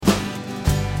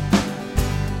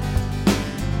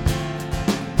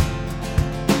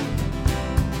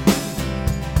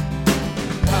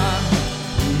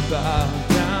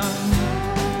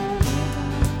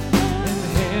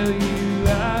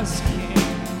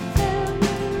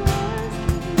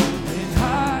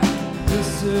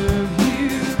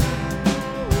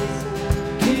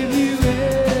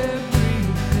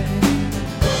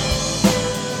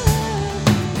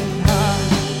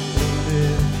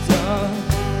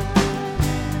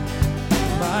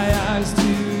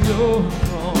your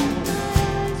throne,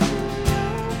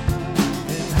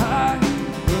 and I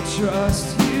will trust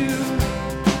you.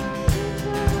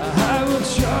 I will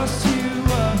trust you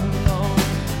alone,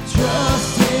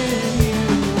 trust in you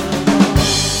alone.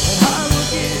 And I will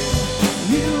give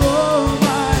you all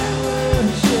my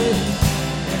worship,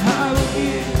 and I will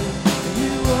give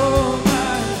you all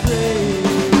my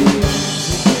praise.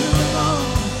 You alone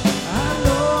I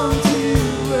long to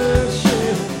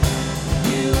worship,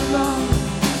 you alone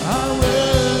are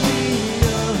worthy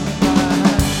of my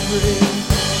praise.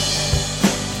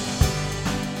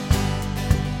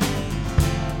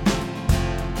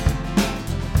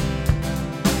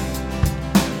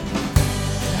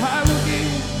 I will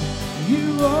give you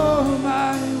all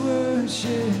my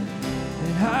worship,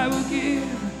 and I will give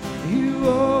you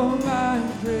all my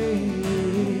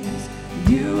praise.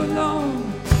 You alone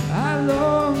I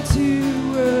long to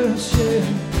worship,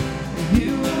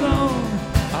 you alone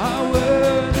are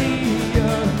worthy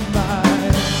of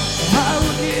mine. I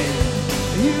will give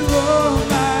you all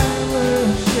my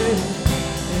worship,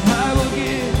 and I will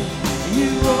give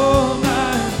you all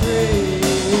my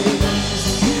praise.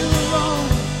 You alone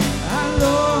I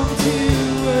long to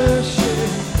worship,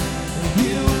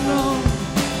 you alone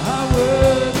are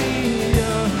worthy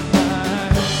of my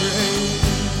praise.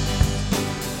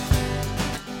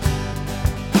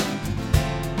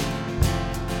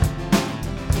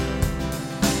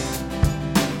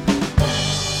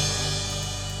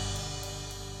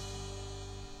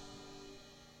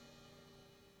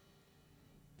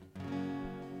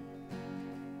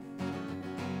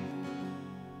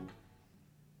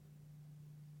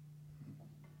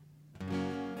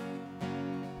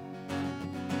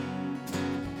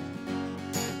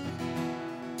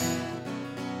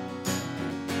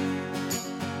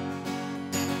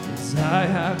 As I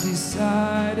have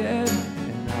decided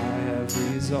and I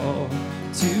have resolved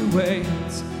to wait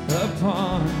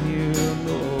upon you,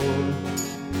 Lord,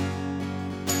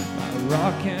 my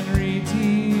rock and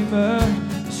redeemer,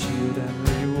 shield and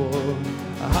reward.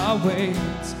 I'll wait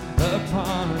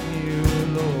upon you,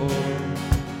 Lord.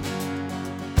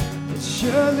 But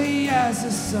surely as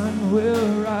the sun will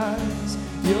rise,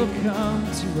 you'll come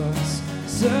to us.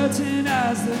 Certain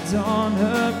as the dawn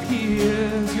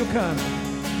appears, you'll come.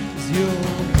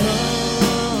 You'll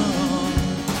come,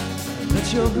 let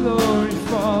your glory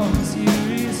fall as you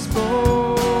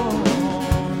respond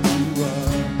to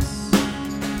us.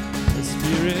 The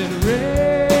Spirit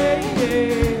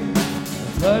rain,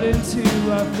 flood into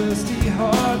our thirsty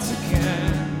hearts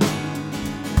again.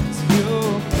 As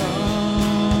you'll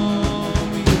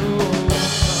come, you'll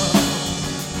come.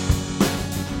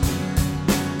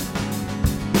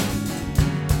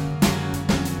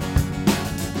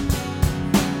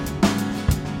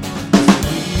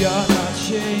 We are not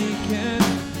shaken,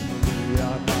 we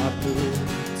are not moved,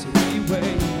 so we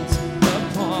wait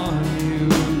upon you,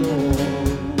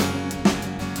 Lord.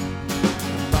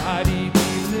 Mighty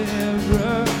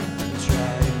deliverer,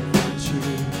 triumphant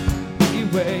truth, we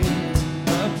wait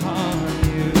upon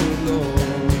you,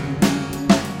 Lord.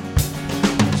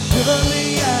 Surely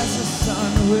as the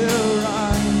sun will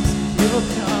rise, you'll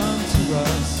come to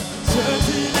us,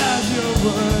 certain as your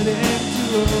word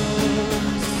endures.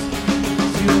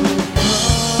 You'll come,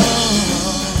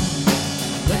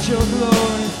 let your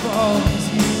glory fall as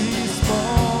you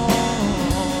respond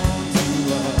to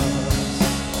us.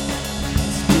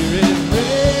 Spirit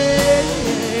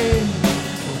rain,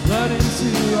 flood into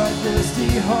our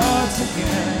thirsty hearts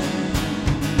again.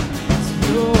 So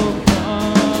you'll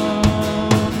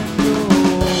come,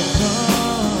 you'll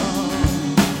come,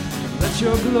 let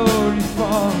your glory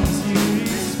fall as you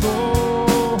respond.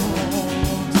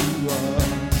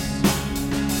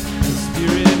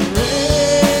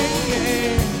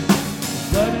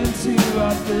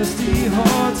 Our thirsty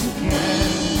hearts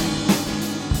again.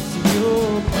 So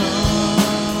you'll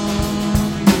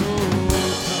come, you'll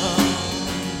come.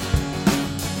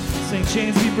 Sing,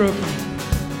 chains be broken.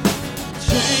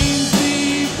 Chains be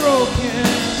broken.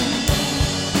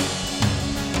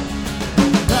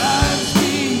 Lives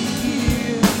be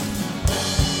healed.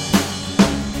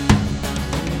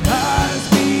 Eyes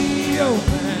be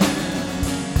open.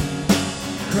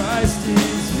 Christ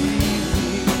is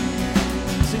revealed.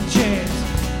 Sing, chains.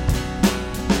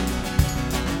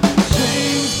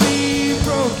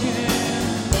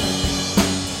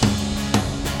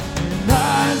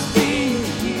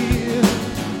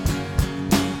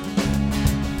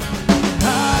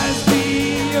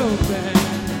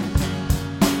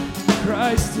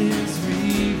 Christ is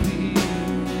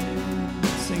revealed.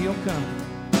 Sing, you'll come.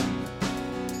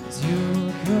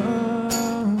 You'll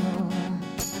come.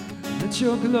 Let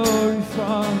your glory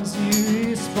fall as you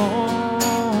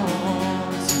respond.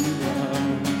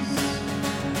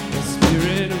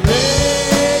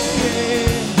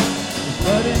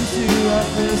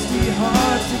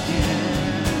 hearts again.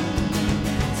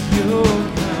 You'll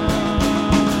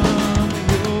come,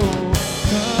 you'll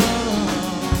come.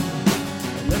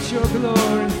 Let your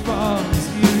glory fall,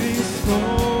 Spirit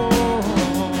fall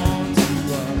to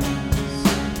us.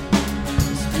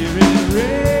 Spirit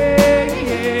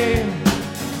rain,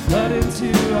 flood into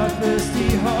our thirsty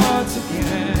hearts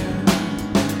again.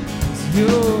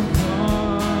 You'll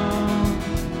come,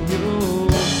 you'll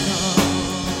come.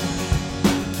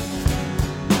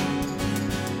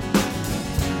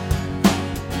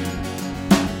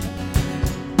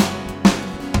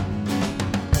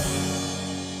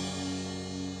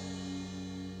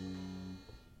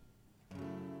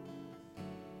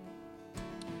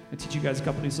 I'll teach you guys a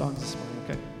couple new songs this morning,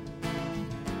 okay?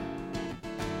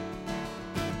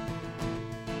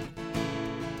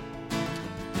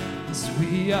 As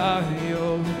we are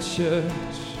your church,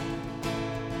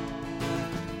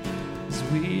 as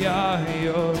we are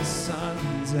your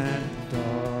sons and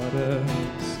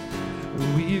daughters,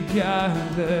 we've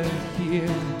gathered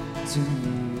here to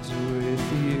meet with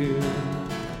you.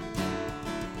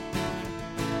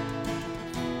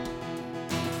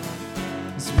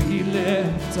 As we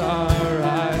lift our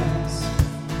eyes,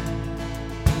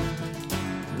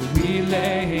 we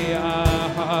lay our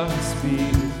hearts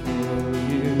before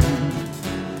you,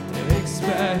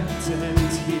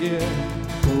 expectant here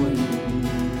for you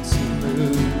to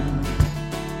move.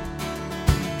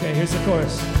 Okay, here's the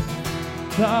chorus.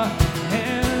 The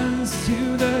hands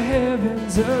to the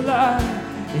heavens alive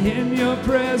in your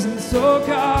presence, oh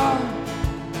God.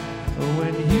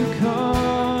 When you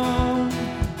come,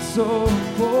 so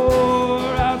pour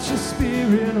out your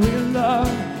spirit, we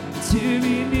love to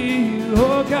be near you,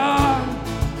 oh God.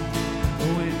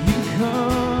 When you come,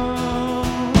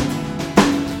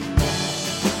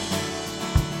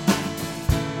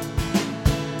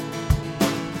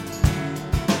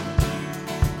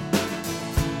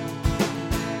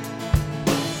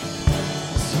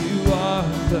 you are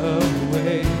the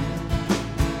way,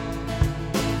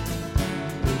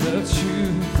 the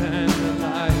truth and the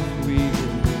life we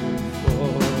live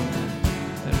for.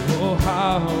 And oh,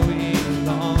 how we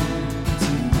long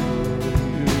to know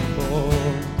you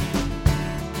more.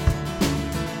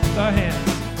 The hands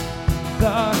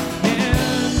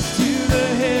to the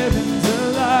heavens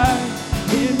alive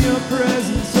in your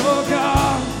presence, oh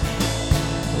God.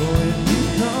 When you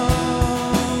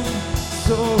come,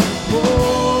 so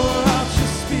pour out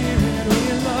your spirit, we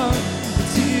love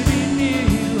to be near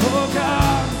you, oh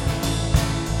God.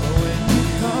 When you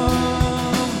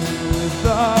come with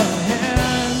our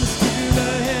hands to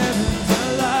the heavens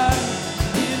alive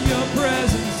in your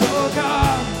presence, oh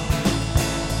God.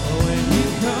 When you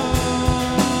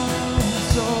come,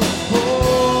 so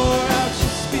pour out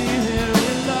your spirit, we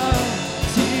love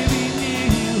to be near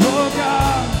you, oh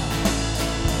God.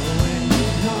 When you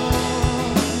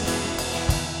come,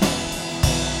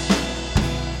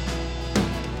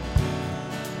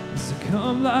 so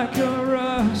come like a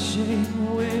rushing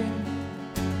wind,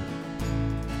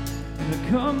 and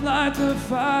come like the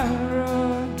fire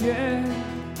again,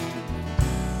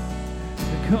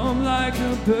 and come like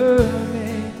a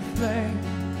burning flame.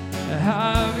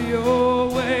 Have your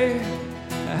way,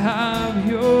 have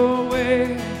your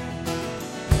way.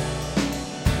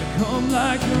 Come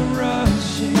like a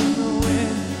rushing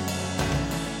wind,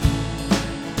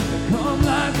 come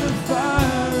like the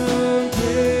fire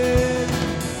again,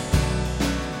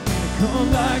 come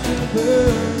like a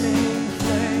burning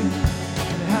flame.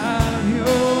 Have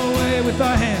your way with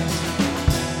our hands,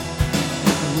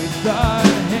 with our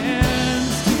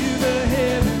hands to the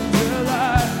heavens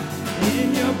alive in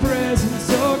your presence,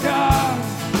 oh God.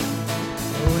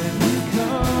 When you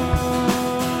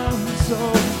come, so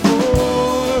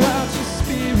pour out your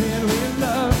spirit, we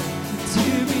love to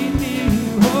be near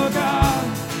you, oh God.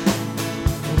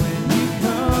 When you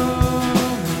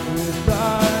come with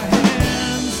our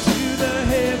hands to the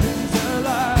heavens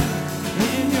alive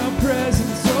in your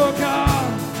presence, oh God.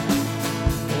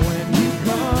 When you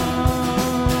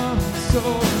come, so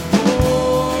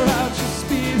pour out your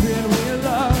spirit, we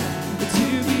love to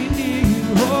be near you,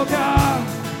 oh God.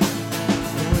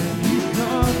 When you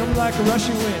come like a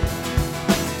rushing wind,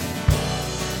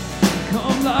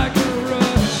 come like a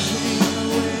rushing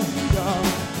wind, God.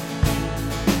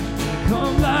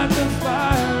 Come like the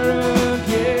fire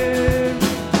again,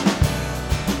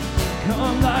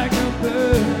 come like a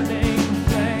burning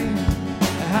flame.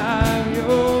 Have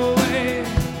your way,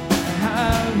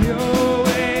 have your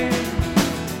way.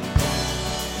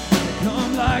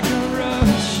 Come like a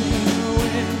rushing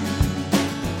wind,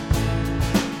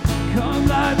 come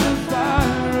like the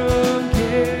fire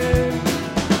again,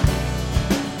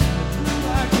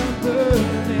 like a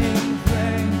burning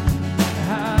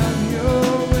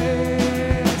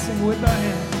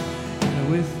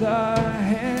with our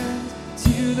hands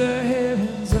to the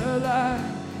heavens alive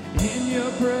in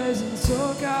your presence,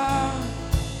 oh God.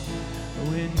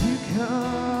 When you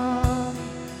come,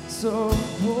 so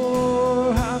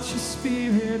pour out your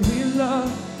spirit, we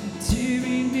love to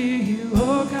be near you,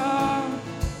 oh God.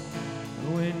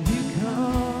 When you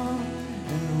come,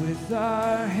 and with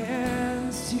our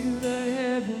hands to the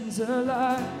heavens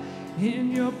alive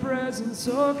in your presence,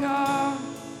 oh God.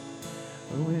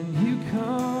 When you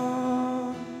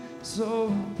come,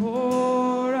 so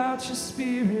pour out your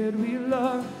spirit, we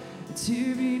love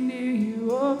to be near you,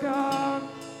 oh God.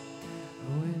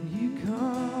 When you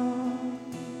come.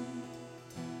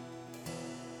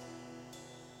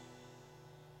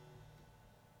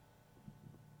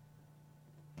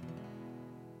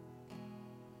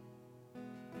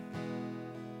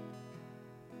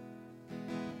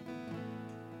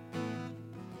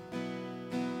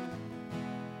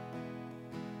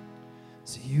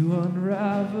 So you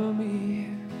unravel me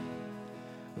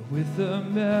with a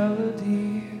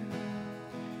melody.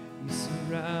 You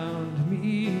surround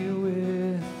me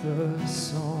with a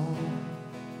song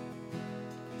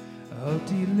of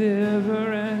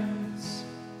deliverance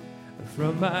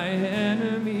from my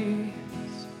enemies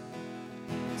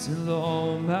till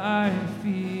all my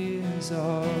fears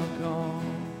are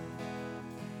gone.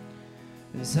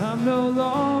 As I'm no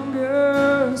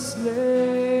longer a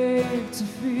slave to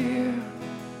fear,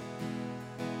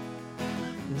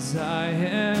 as I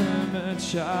am a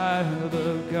child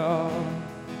of God.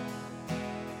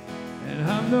 And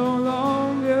I'm no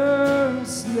longer a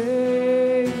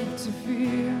slave to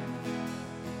fear.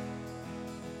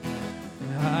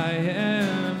 And I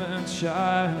am a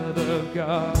child of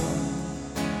God.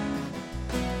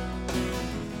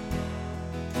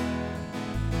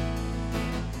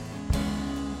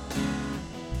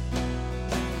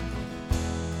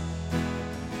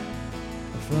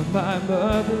 From my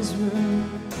mother's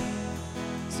womb,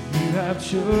 so you have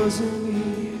chosen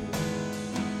me.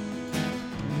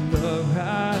 Love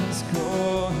has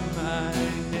called my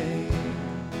name.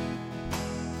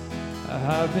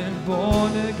 I've been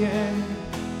born again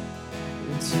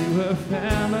into a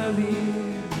family.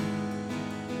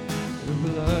 The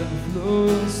blood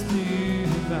flows through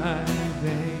my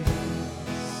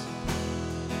veins.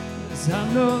 As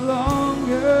I'm no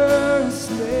longer a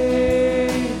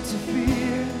slave to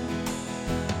fear,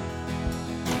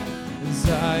 as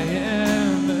I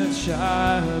am a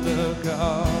child of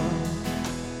God.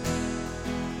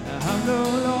 I'm no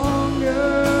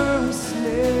longer a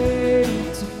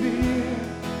slave to fear,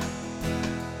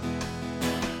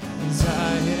 as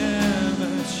I am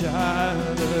a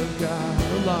child of God.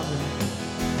 No longer,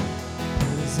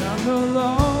 as I'm no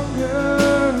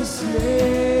longer a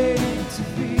slave to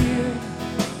fear,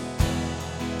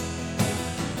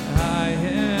 I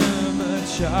am a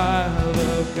child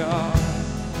of God.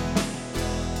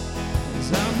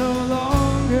 As I'm no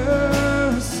longer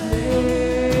a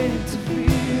slave to fear,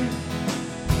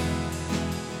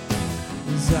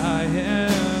 I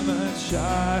am a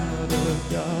child of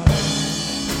God.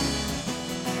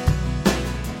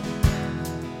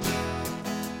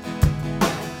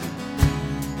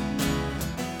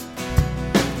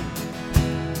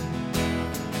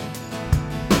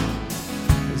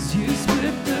 As you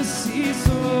split the sea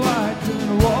so I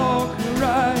could walk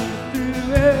right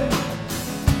through it,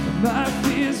 my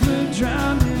fears were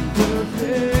drowned in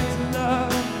perfect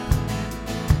love.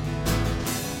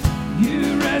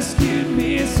 You rescued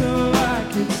me so I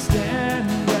could stand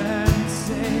and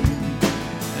sing.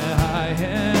 I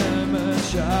am a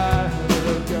child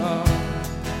of God.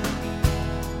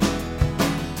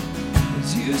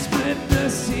 As you split the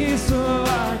sea so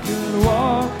I could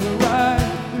walk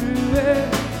right through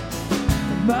it,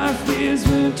 my fears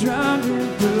were drowned in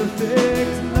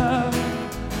perfect love.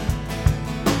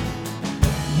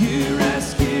 You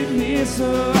rescued me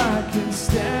so I could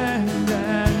stand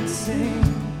and sing.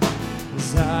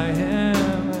 I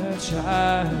am a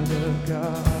child of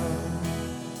God,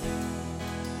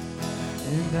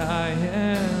 and I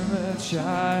am a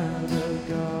child of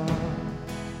God,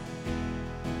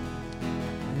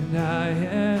 and I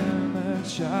am a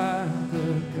child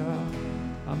of God.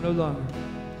 I'm no longer,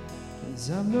 as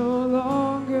I'm no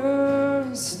longer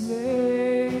a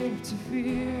slave to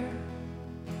fear,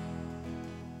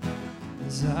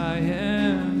 as I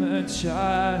am a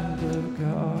child of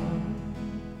God.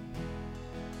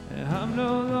 I'm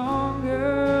no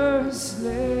longer a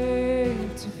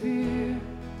slave to fear,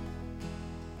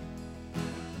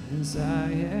 as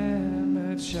I am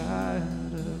a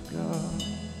child of God.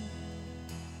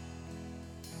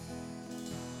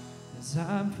 As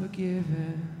I'm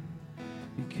forgiven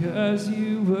because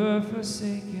you were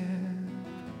forsaken,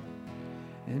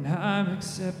 and I'm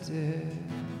accepted.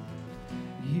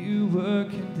 You were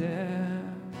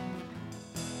condemned,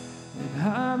 and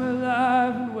I'm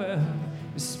alive and well.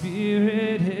 The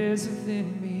Spirit is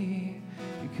within me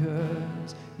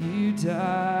because you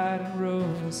died and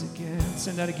rose again.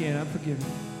 Sing that again. I'm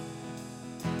forgiven.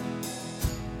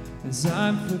 As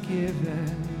I'm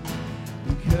forgiven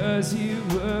because you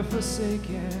were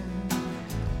forsaken,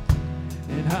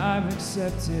 and I'm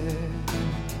accepted.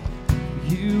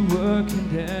 You were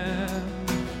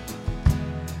condemned,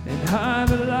 and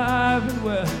I'm alive and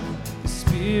well. The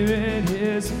Spirit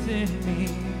is within me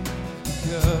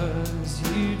because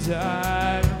you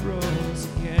died and rose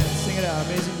again. Sing it out.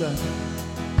 Amazing love.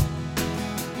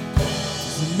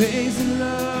 It's amazing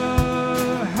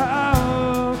love.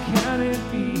 How can it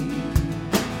be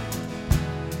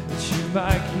that you,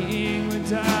 my King, would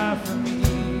die for me?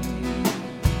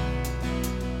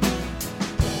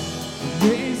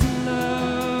 Amazing love.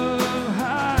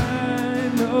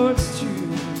 I know it's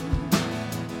true,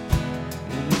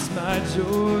 and it's my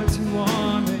joy to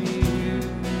honor you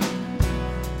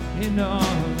in all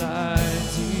I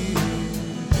do.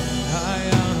 I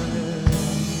honor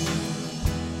you.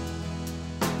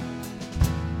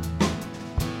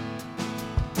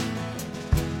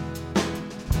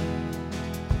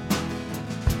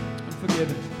 I'm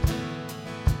forgiven,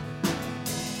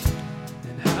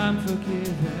 and I'm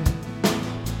forgiven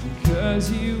because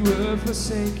you were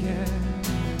forsaken,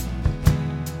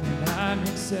 and I'm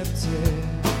accepted.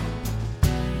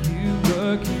 You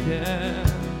were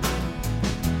condemned,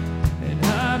 and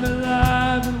I'm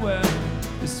alive and well.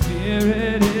 The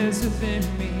Spirit is within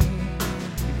me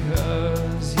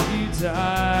because you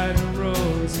died and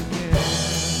rose again.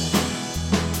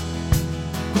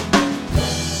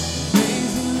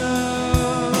 Amazing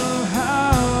love,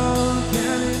 how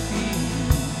can it be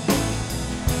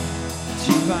that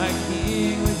you, my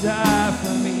King, would die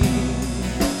for me?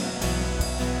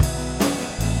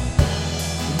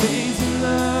 Amazing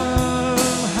love,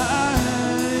 I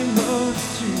know it's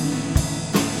true.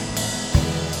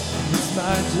 It's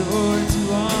my joy to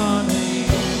honor you.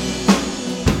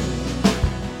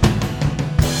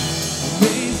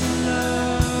 Amazing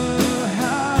love,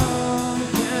 how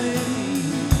can it be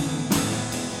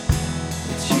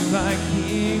that you, my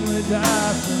King, would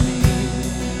die for me?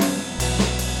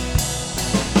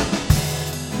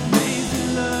 Amazing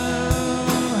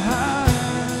love, I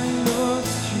know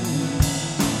it's true.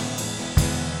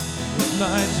 It's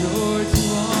my joy to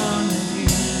honor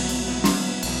you.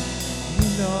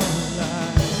 In all I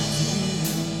do,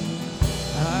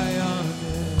 I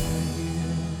honor you.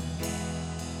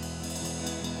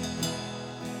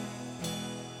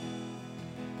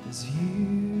 'Cause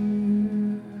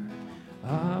you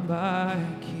are my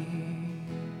King.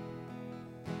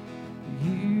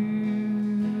 You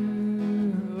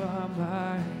are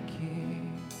my King.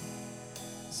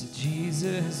 So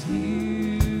Jesus,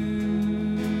 you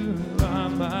are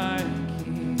my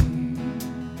King.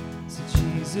 So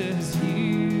Jesus,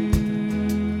 you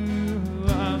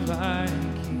are my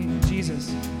King. Jesus.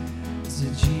 So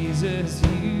Jesus,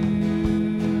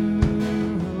 you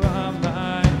are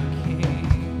my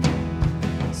King.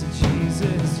 So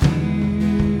Jesus,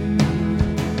 you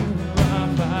are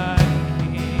my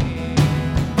King.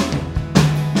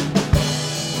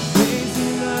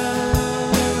 Amazing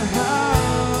love,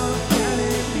 how can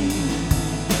it be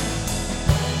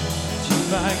that you,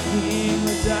 my King,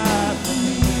 would die for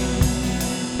me?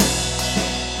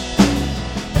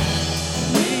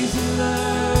 Amazing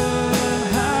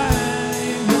love, I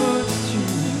know it's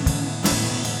true,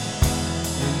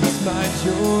 and it's my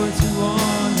joy to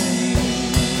honor you.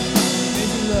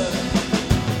 Amazing love.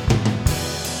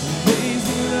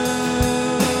 Amazing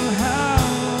love, how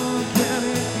can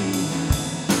it be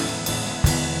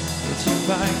that you,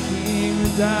 my King,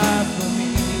 would die for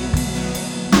me?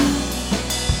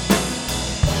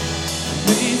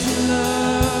 Amazing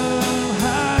love, I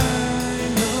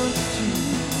know it's true.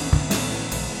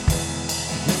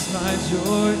 It's my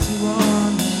joy to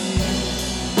honor you.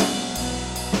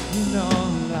 In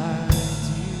all I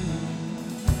do,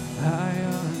 I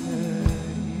honor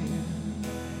you.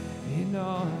 In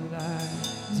all I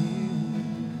do,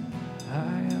 I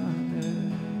honor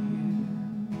you.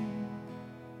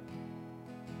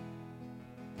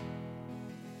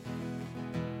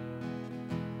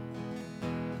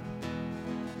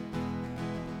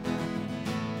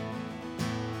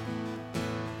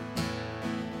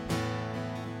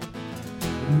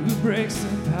 Who breaks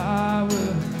the power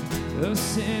of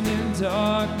sin and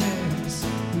darkness,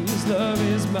 whose love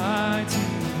is mighty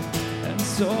and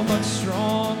so much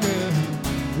stronger,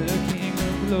 the King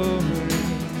of glory,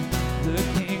 the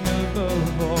King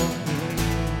above all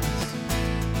kings.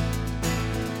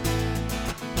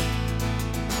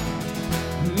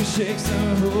 who shakes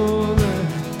the whole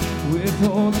earth with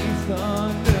holy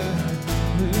thunder,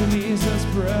 who leaves us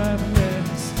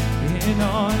breathless in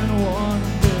awe and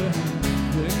wonder,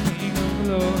 the King of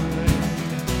glory,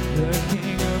 the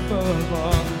King above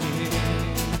all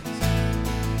kings.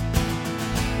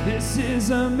 This is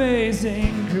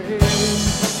amazing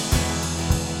grace.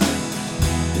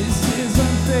 This is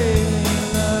unfailing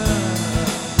love,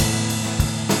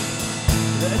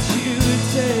 that you would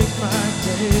take my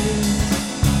place,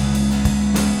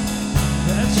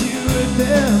 that you would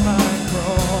bear my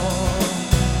cross,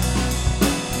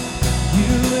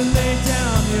 you would lay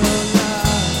down your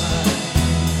life,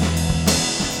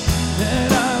 that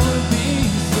I would be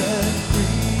set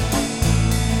free.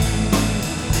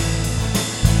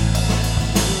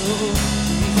 Oh,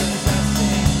 Jesus, I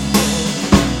sing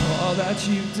for all that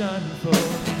you've done for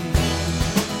me.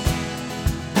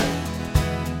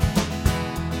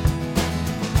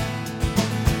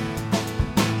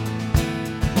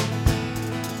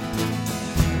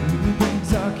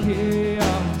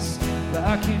 Chaos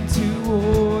back into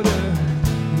order,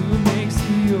 who makes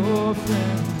the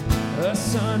orphan a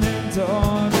son and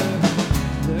daughter,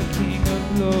 the King of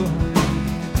glory,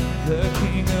 the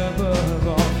King above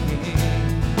all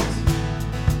kings,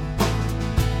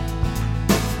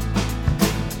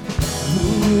 who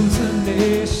rules the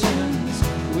nations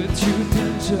with truth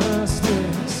and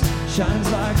justice, shines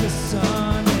like the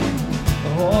sun in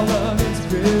all of its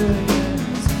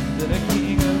brilliance, the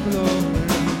King of glory,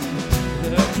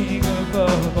 the King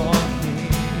above all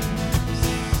kings.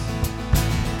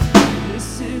 This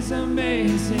is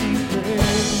amazing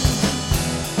grace.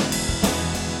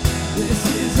 This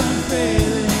is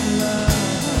unfailing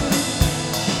love,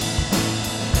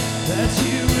 that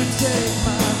you would take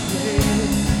my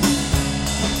place,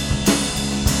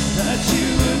 that you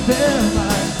would bear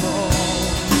my cross,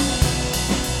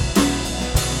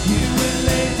 you would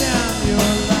lay down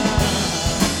your life,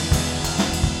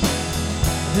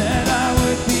 that I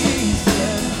would be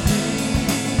set free.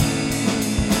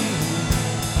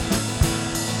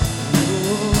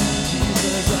 Oh,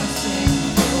 Jesus, I sing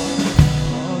for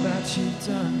all that you've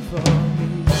done for me.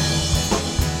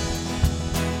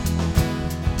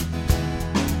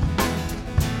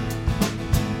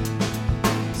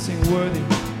 Sing worthy.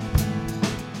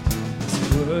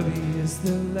 Sing worthy is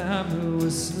the Lamb who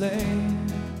was slain.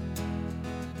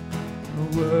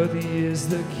 Worthy is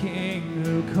the King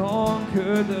who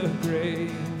conquered the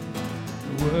grave.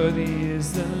 Worthy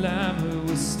is the Lamb who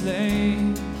was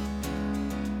slain.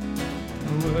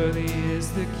 Worthy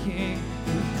is the King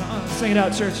who conquered. Sing it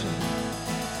out, church.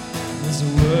 As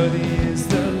worthy is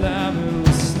the Lamb who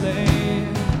was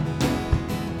slain.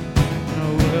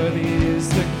 Worthy is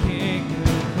the King who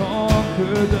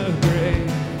conquered the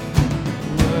grave.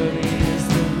 Worthy is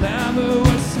the Lamb who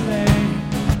was slain.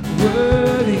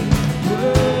 Worthy.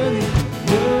 Worthy,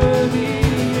 worthy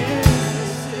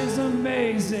is His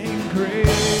amazing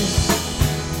grace.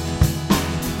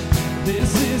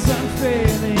 This is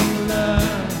unfailing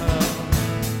love,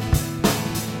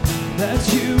 that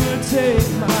you would take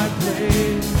my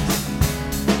place,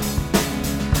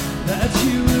 that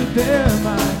you would bear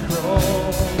my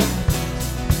cross,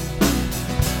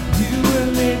 you would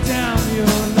lay down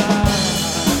your life,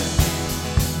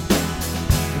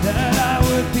 that I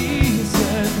would be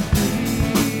set free.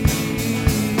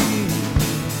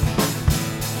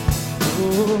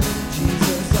 Oh,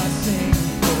 Jesus, I sing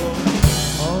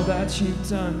for all that you've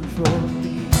done for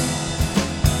me.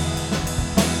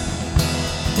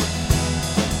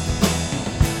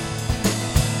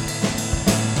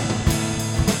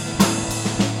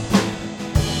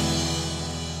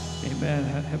 Amen.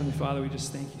 Heavenly Father, we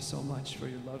just thank you so much for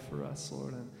your love for us,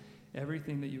 Lord, and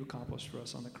everything that you accomplished for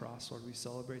us on the cross, Lord. We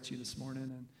celebrate you this morning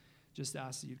and just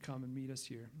ask that you'd come and meet us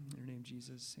here. In your name,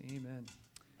 Jesus. Amen.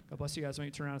 God bless you guys. Why don't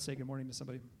you turn around and say good morning to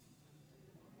somebody.